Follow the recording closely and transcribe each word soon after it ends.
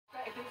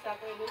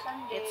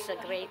It's a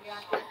great,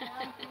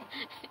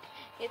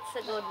 it's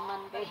a good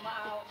Monday.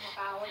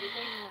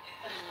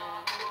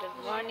 Good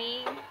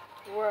morning,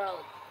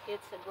 world.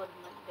 It's a good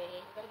Monday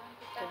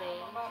today,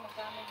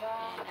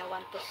 and I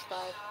want to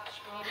start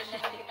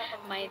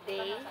my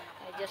day.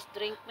 I just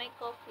drink my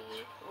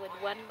coffee with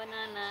one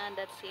banana.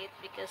 That's it,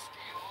 because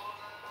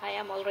I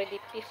am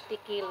already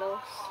 50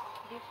 kilos.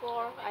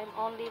 Before, I'm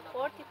only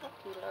 42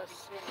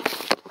 kilos.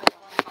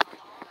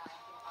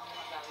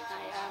 I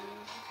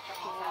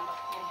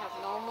have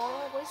no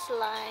more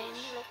waistline.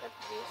 Look at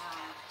this.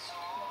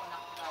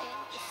 And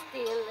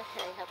still,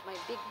 I have my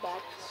big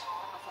butt.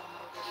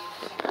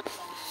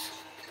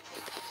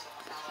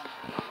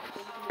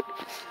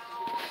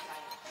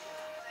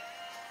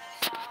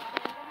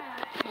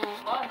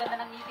 Oh, ang ganda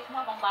ng ngipit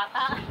mo, pang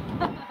bata.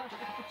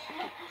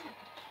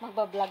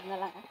 Magbablog na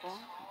lang ako.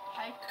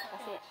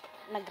 Kasi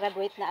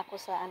nag-graduate na ako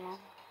sa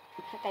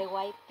kay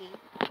YT.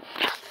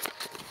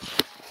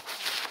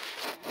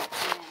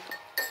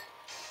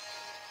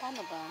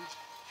 Paano ba?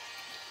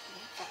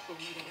 Sakto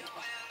mo dito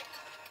pa.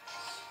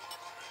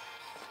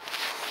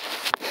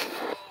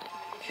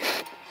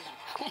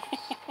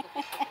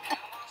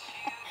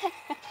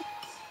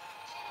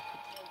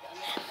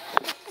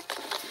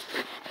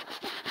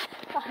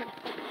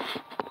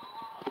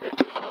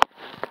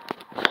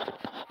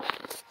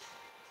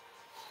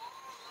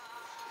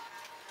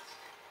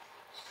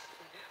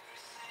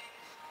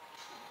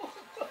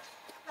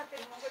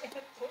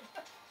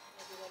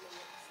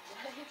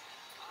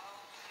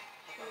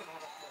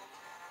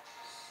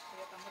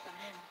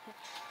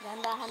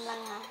 Dahan-dahan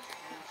lang ha.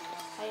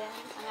 Ayan,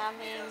 ang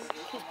aming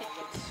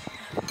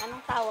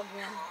anong tawag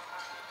niyan?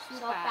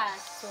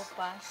 Sopas.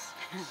 Sopas.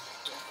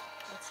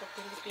 It's a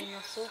Filipino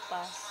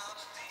sopas.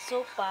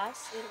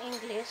 Sopas in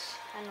English,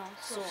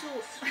 soup.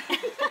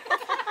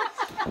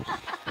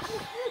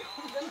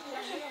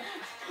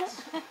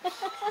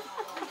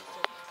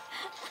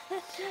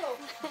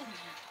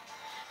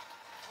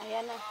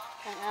 Ayan na,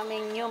 ang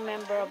aming new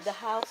member of the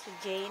house, si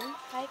Jane.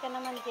 Hi ka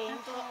naman,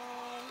 Jane.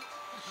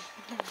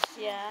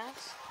 Siya,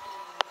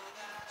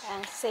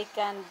 ang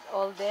second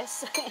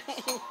oldest,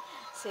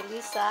 si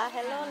Lisa.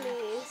 Hello,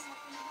 Liz.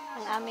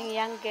 Ang aming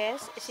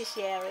youngest, si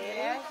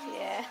Cheryl.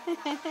 Yeah.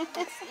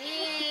 Let's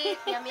eat!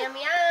 Yum, yum,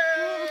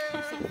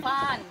 yum!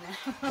 Fun!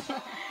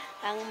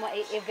 Ang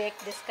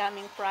mai-evict this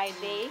coming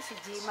Friday, si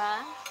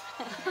Jima.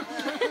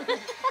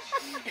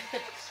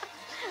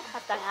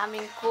 At ang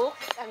aming cook,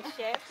 ang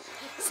chef,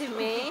 si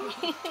May.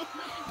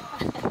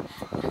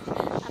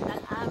 At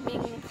ang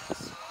aming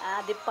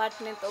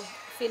Department of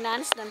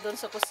Finance nandun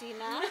sa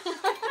kusina.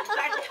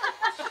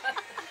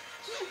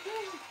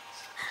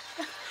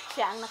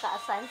 Siya ang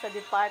naka-assign sa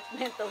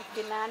Department of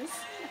Finance.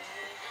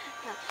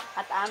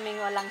 At aming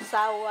walang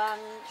sawang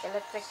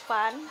electric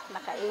fan,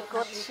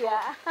 nakaikot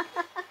siya.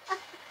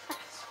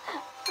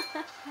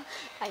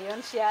 Ayun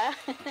siya.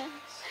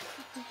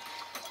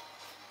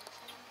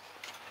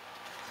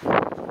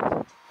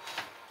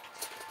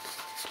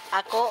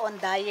 Ako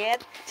on diet.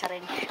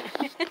 Charing.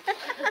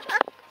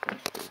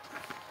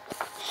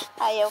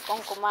 Ayaw kong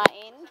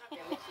kumain.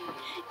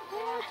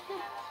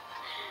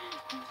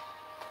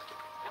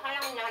 Nakala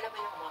mo nakalap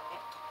na kumake?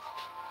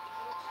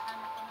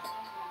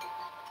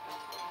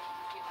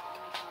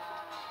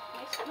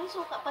 May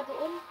suka pa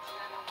doon.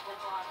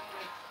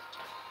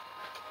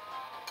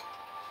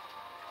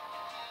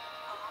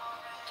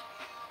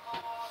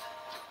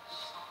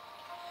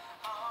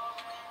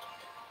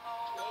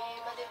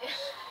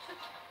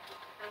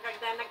 Ang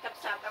kagda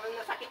nagkapsat, ang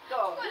nasakit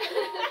ko.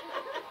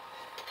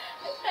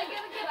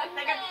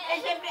 Eh,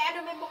 siyempre,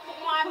 may bukbuk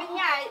mo amin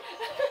nga eh.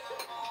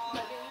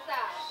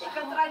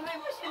 I-control mo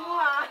yung pusin mo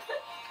ha.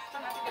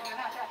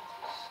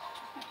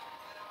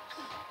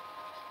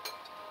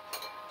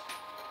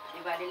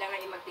 Ibali lang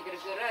nga yung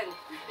magtigir-giran.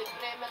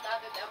 Diplomat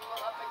agad ang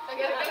mga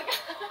pagtagal.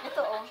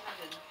 Ito oh.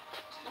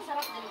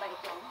 Masarap din ba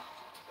ito?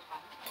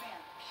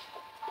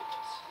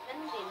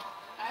 Ganun din.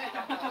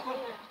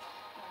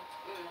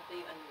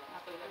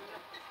 Natuyuan mo.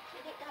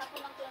 Hindi, kahapon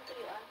lang ito yung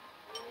tuyuan.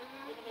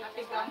 Binigay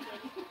ko sa akin.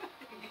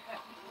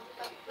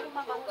 Pero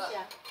mabango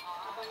siya.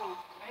 Mabango.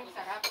 Ay,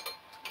 masarap.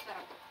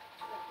 Masarap.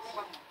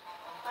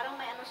 Parang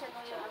may siya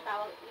no, yung ang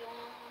tawag, yung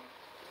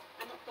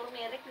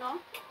turmeric, no?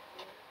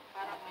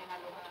 Parang may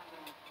halo.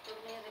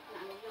 Turmeric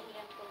na yung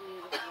yan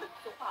turmeric.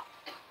 Suka.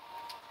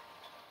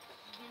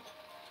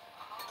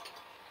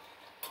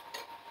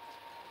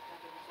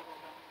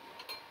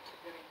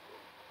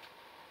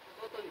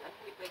 Tutuyuan,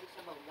 hindi pwede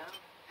sabaw lang.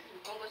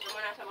 Kung gusto mo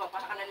na sabaw,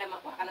 kuha ka na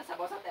lamang, kuha ka na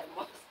sabaw sa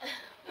thermos.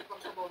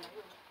 Pag sabaw na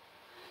yun.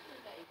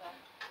 Iba.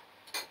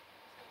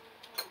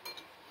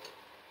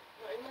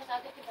 Ano sa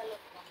atin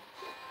kibalot lang.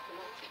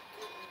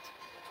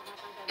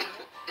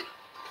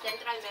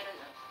 Central meron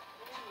na.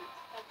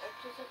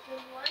 Pag-8 sa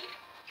June 1.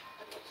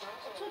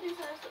 So din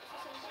sa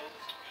Central.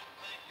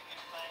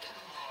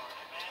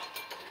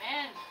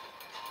 Amen.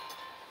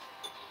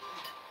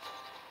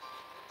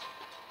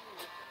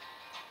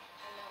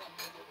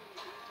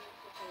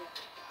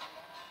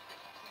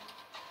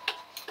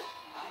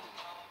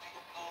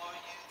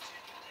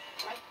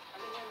 Ay,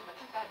 ano yan? Ba't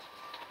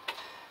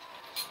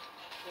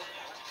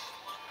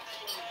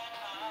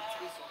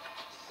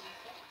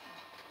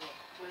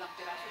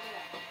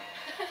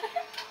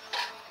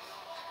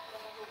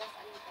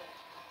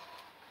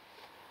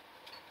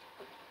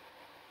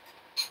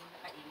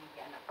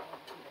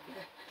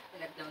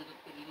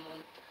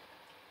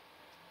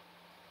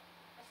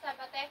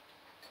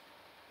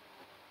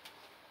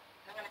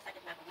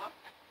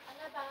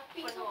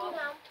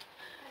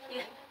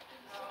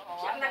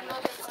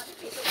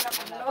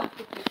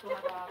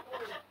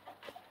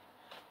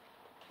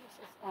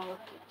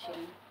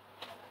kitchen.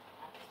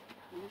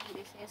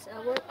 This is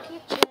our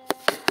kitchen.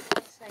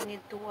 Yes, I need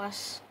to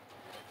wash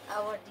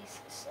our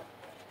dishes.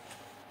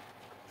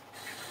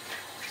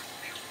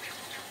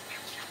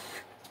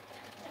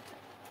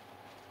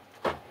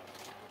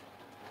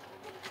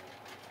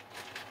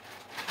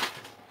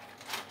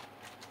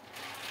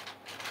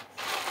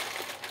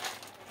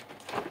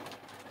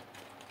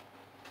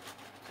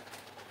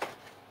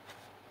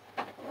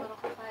 Pero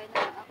kakain na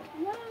lang ako.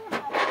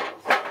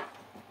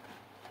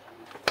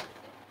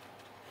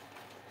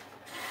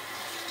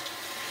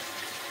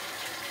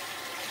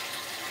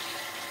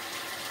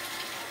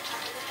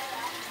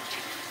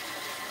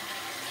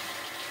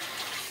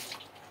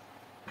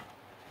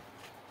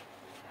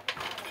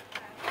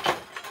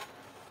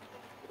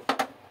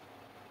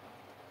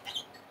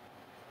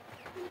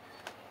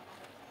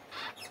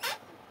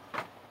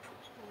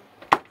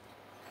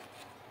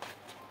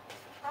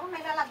 Parang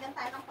may lalagyan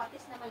tayo ng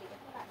patis na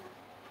maliit. Wala na.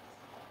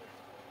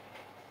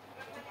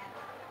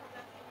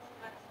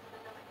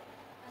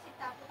 Kasi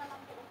tapo na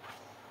lang po.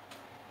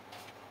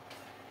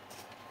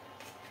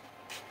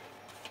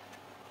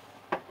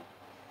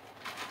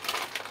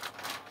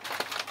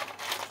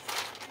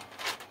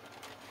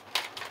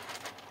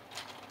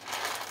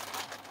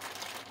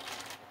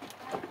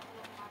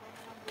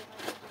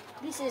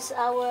 This is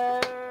our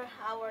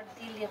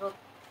daily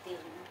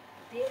routine.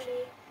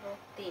 Daily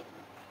routine.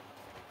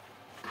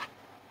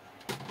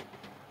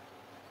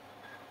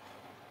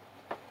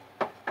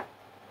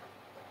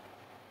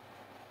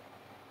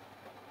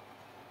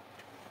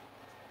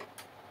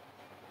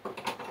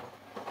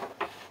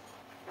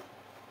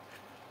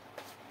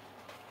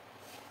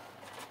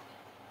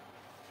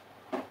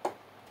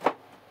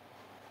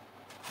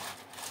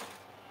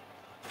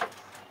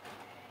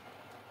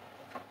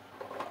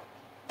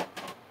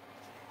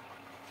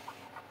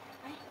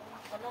 Ay,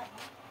 wala.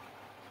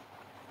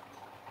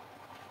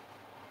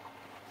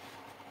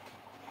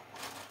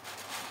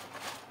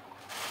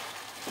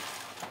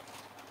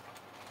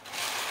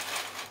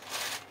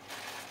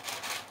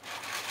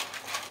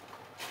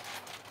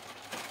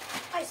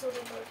 Ay,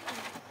 sorry Lord.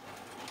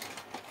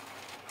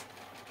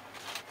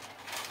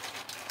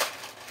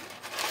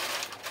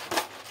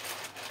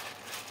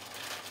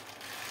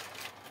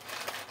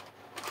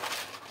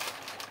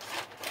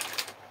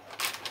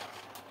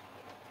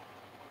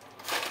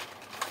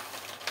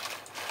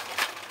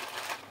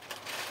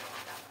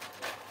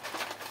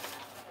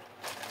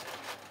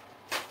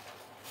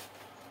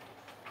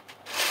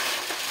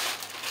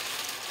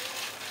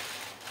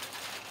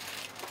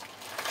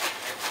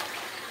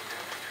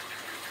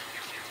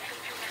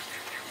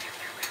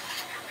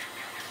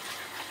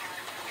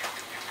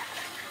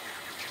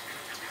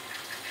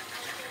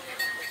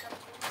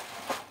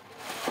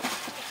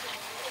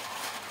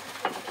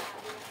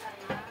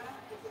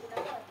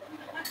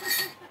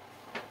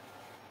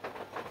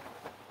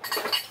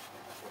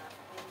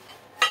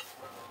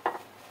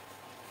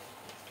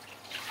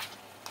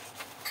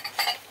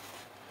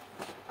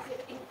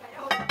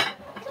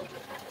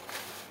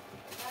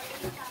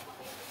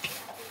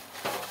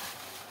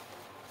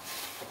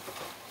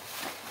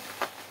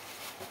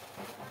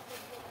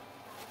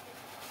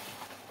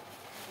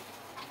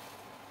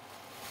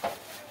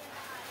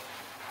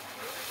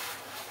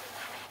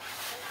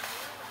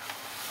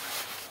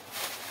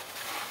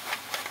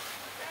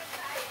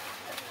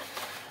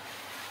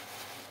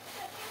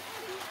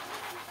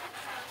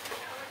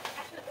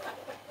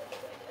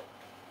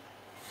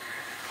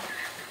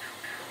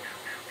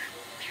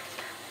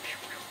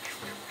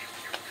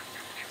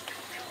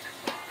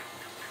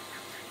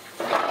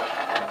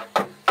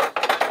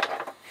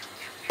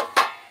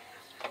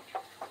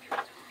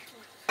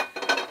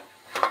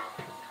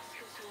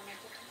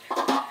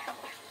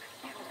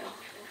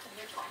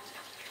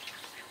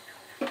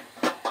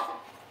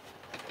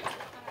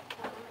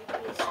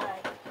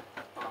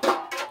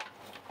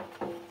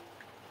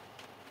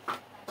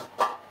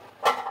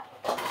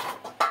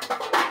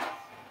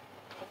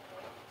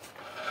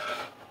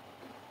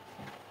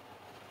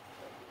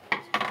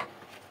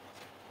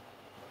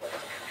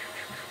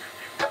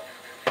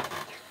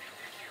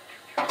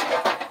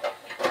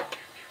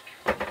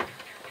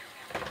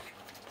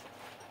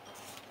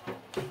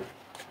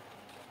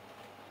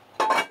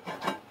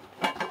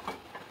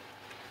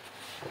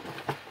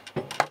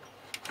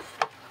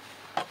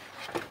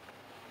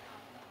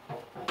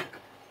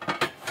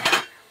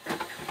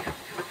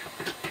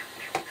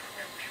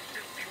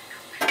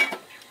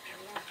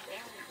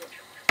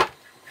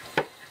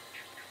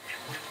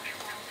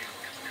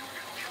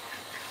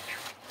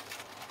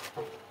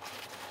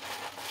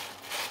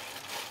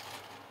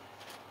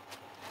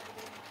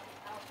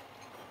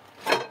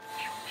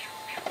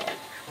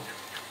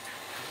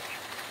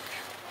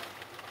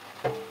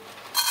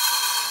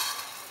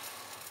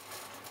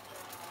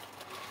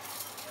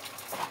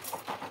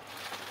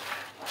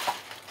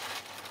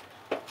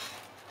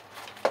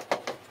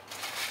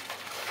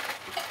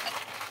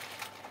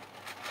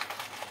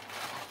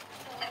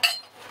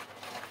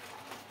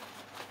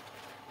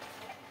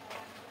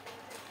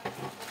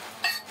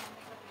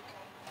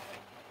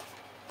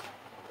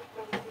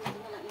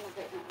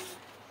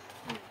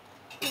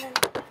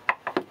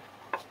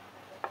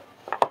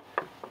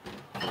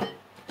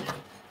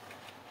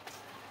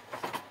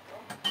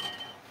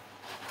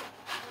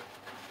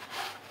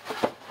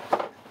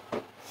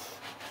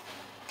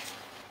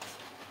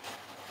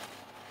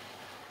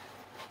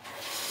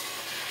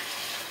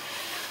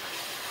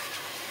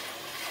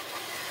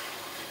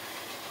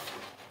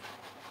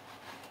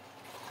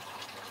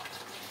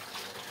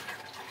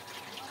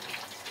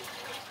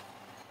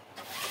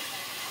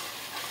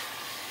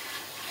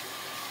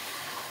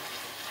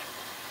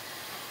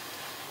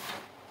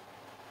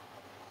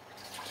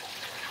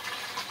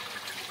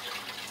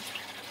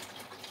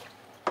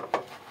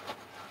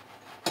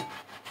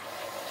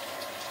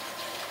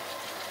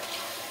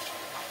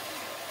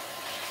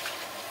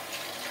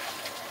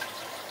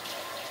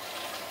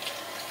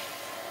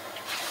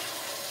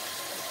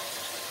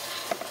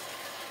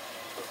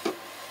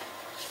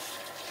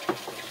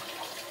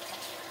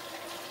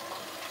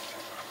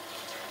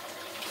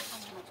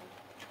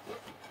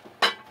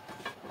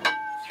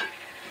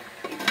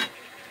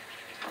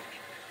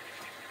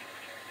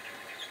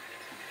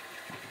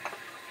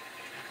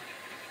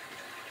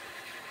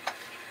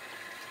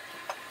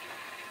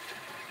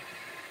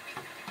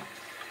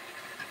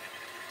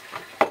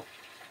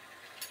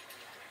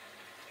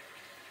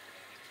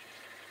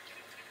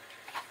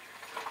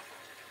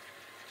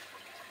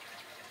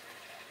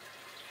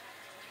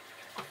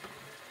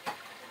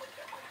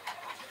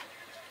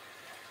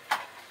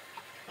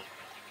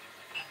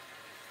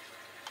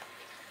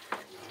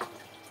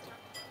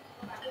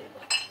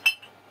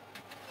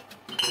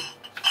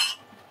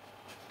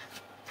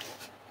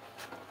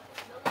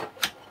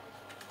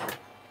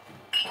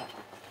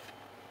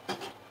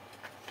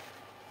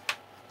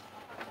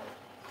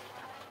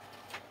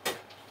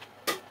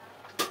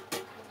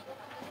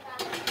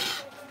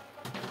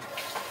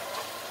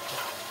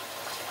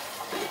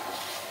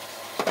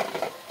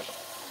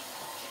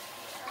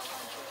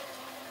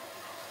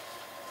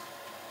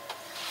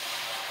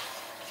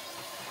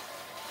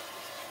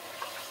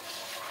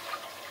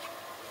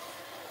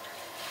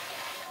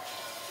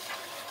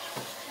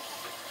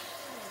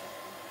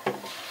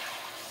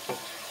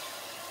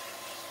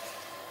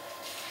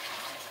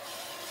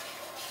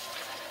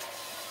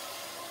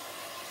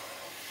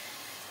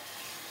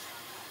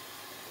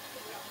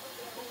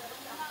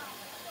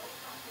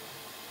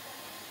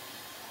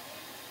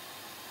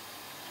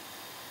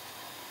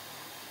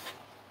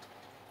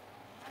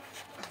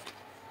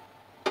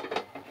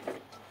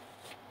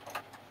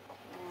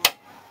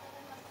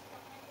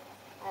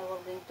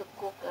 going to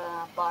cook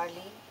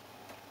barley.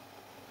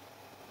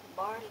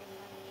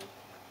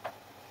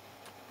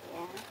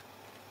 Yeah.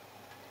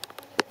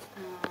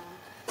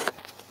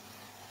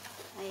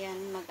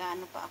 Ayan,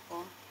 mag-ano pa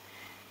ako.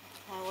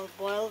 I will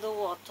boil the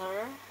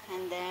water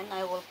and then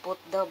I will put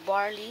the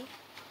barley.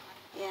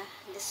 Yeah,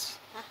 this,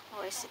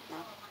 where is it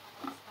now?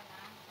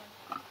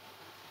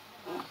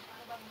 Yeah.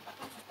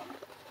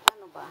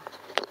 Ano ba?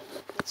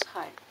 It's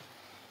hard.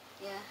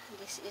 Yeah,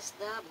 this is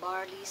the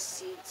barley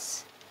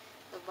seeds.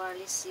 The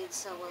barley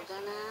seeds I will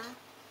gonna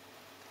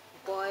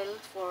boil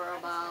for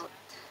about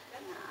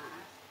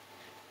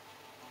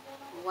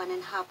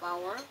 1.5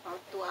 hours or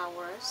 2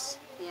 hours.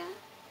 Yeah.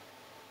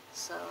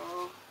 So,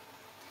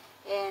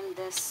 and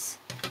this,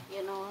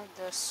 you know,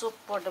 the soup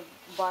for the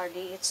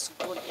barley, it's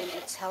good and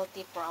it's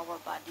healthy for our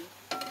body.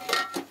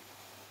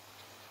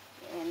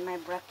 And my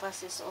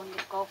breakfast is only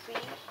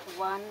coffee,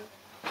 1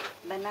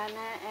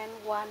 banana and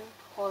 1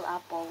 whole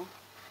apple,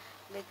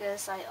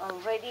 because I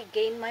already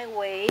gained my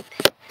weight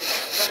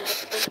from the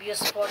previous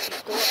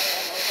 42. I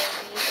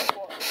am already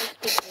for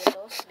 50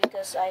 kilos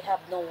because I have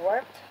no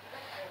work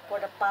for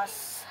the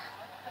past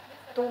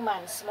 2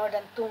 months. More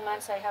than 2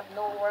 months I have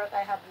no work,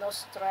 I have no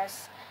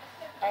stress,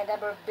 I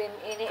never been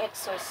any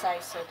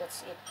exercise, so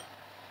that's it.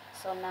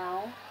 So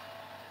now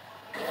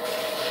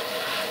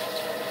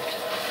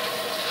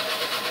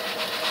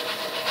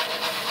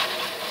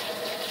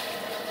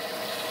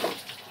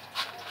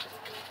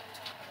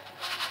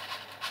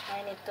I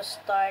need to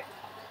start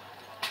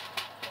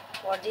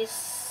for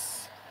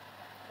this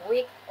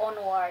week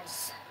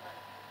onwards.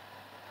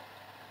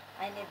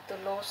 I need to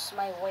lose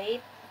my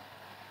weight.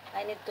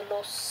 I need to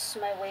lose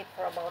my weight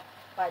for about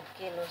 5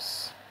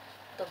 kilos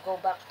to go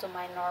back to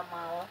my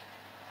normal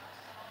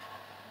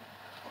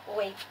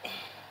weight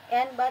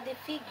and body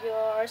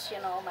figures. You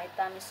know, my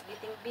tummy is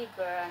getting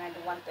bigger and I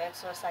don't want to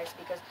exercise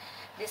because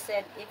they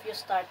said if you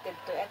started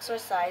to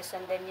exercise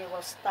and then you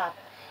will stop,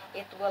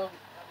 it will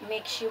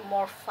make you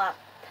more fat,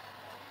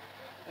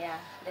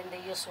 yeah, than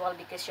the usual,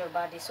 because your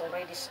body is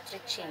already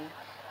stretching.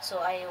 So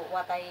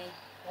what I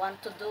want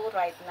to do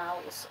right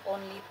now is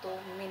only to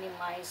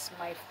minimize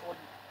my food,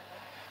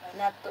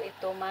 not to eat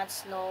too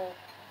much, no,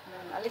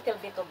 a little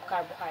bit of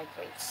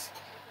carbohydrates,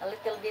 a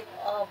little bit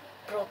of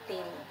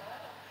protein,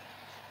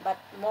 but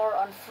more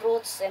on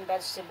fruits and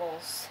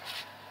vegetables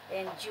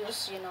and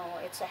juice. You know,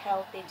 it's a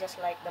healthy, just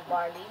like the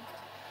barley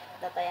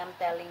that I am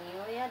telling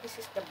you. Yeah, this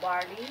is the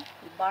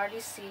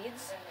barley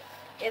seeds.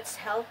 It's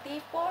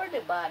healthy for the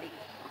body.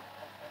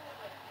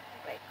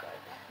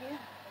 Record. Yeah.